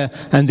questions here,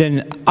 and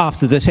then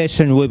after the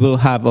session we will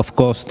have, of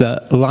course,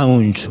 the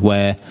lounge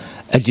where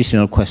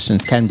additional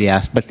questions can be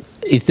asked. But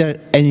is there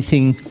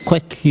anything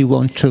quick you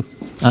want to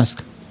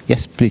ask?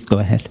 Yes, please go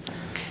ahead.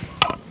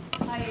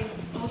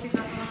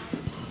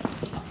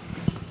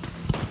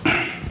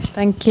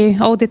 Thank you.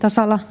 Outi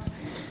Tasala,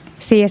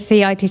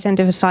 CSC IT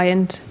Center for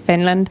Science,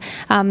 Finland.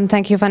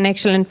 Thank you for an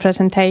excellent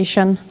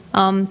presentation.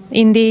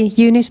 In the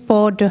EUNIS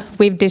board,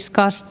 we've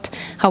discussed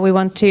how we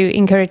want to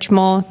encourage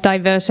more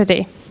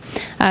diversity,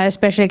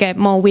 especially get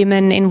more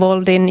women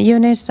involved in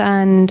EUNIS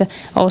and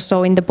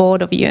also in the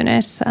board of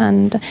EUNIS.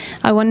 And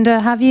I wonder,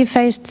 have you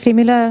faced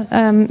similar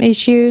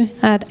issue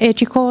at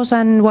EDUCAUSE,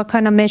 and what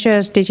kind of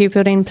measures did you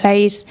put in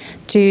place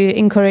to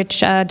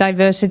encourage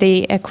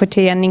diversity,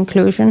 equity and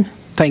inclusion?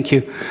 Thank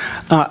you.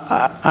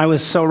 I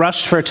was so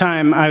rushed for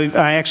time.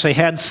 I actually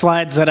had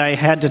slides that I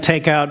had to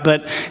take out,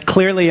 but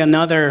clearly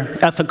another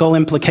ethical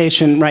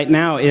implication right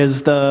now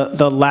is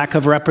the lack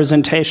of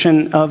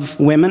representation of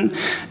women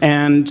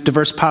and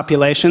diverse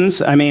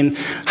populations. I mean,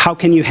 how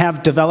can you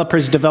have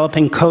developers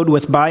developing code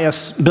with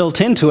bias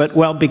built into it?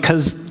 Well,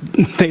 because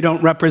they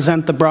don't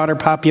represent the broader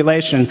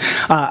population.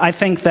 I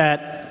think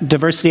that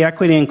diversity,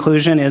 equity,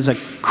 inclusion is a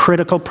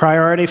critical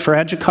priority for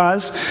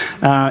EDUCAUSE.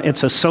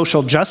 It's a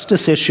social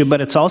justice issue, but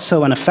it's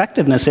also an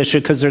effectiveness issue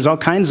because there's all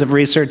kinds of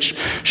research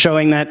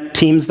showing that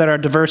teams that are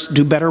diverse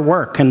do better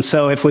work. And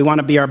so if we want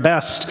to be our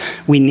best,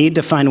 we need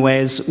to find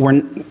ways,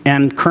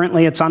 and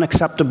currently it's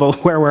unacceptable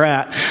where we're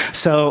at.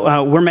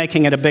 So we're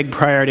making it a big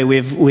priority.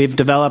 We've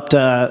developed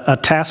a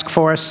task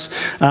force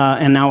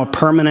and now a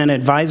permanent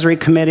advisory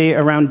committee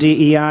around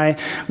DEI.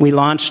 We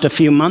launched a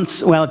few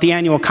months, well, at the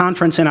annual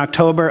conference in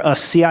October, a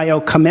CIO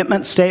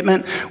commitment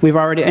statement. We've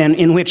already, and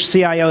in which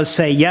CIOs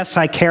say, yes,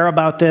 I care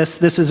about this,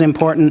 this is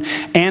important,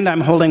 and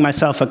I'm holding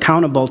myself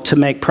accountable to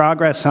make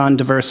progress on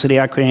diversity,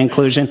 equity, and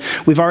inclusion.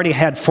 We've already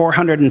had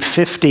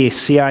 450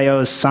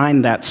 CIOs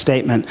sign that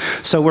statement.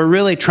 So we're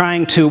really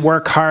trying to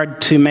work hard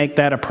to make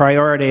that a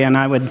priority, and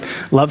I would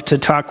love to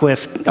talk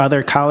with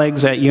other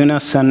colleagues at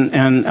EUNIS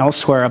and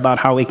elsewhere about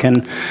how we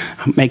can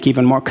make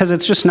even more, because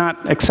it's just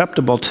not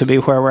acceptable to be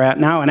where we're at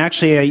now. And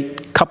actually, a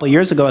couple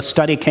years ago, a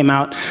study came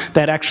out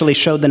that actually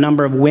showed the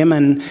number of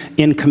women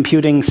in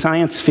computing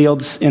science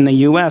fields in the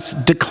US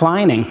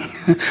declining.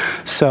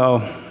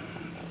 So,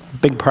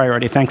 big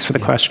priority. Thanks for the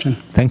question.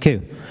 Thank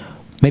you.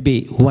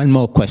 Maybe one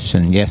more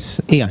question. Yes,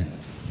 Ian.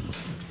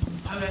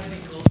 How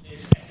ethical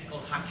is ethical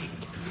hacking,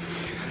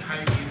 and how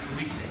do you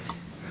police it?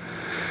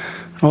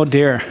 Oh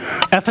dear.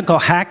 Ethical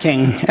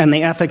hacking and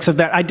the ethics of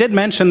that. I did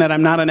mention that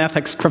I'm not an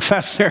ethics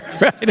professor,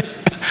 right?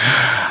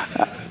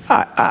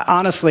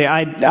 Honestly,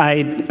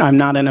 I'm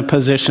not in a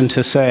position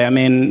to say. I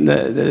mean,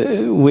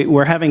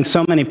 we're having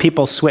so many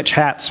people switch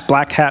hats,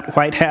 black hat,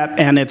 white hat,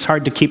 and it's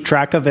hard to keep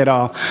track of it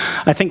all.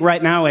 I think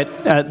right now,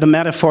 the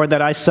metaphor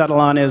that I settle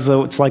on is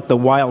it's like the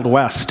Wild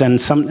West, and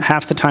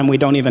half the time we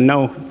don't even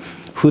know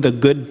who the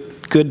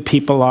good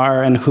people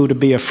are and who to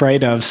be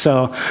afraid of.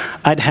 So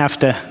I'd have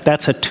to,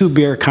 that's a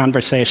two-beer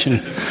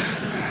conversation.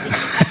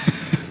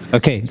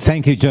 Okay,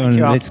 thank you, John. Thank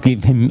you. Let's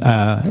give him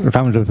a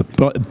round of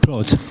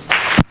applause.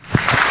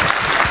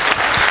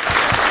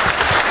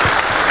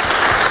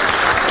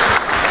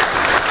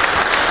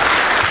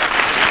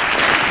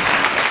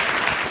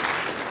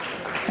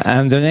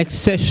 And the next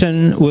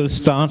session will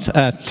start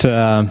at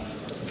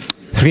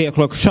 3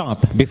 o'clock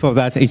sharp. Before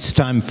that, it's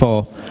time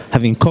for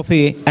having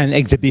coffee and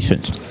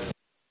exhibitions.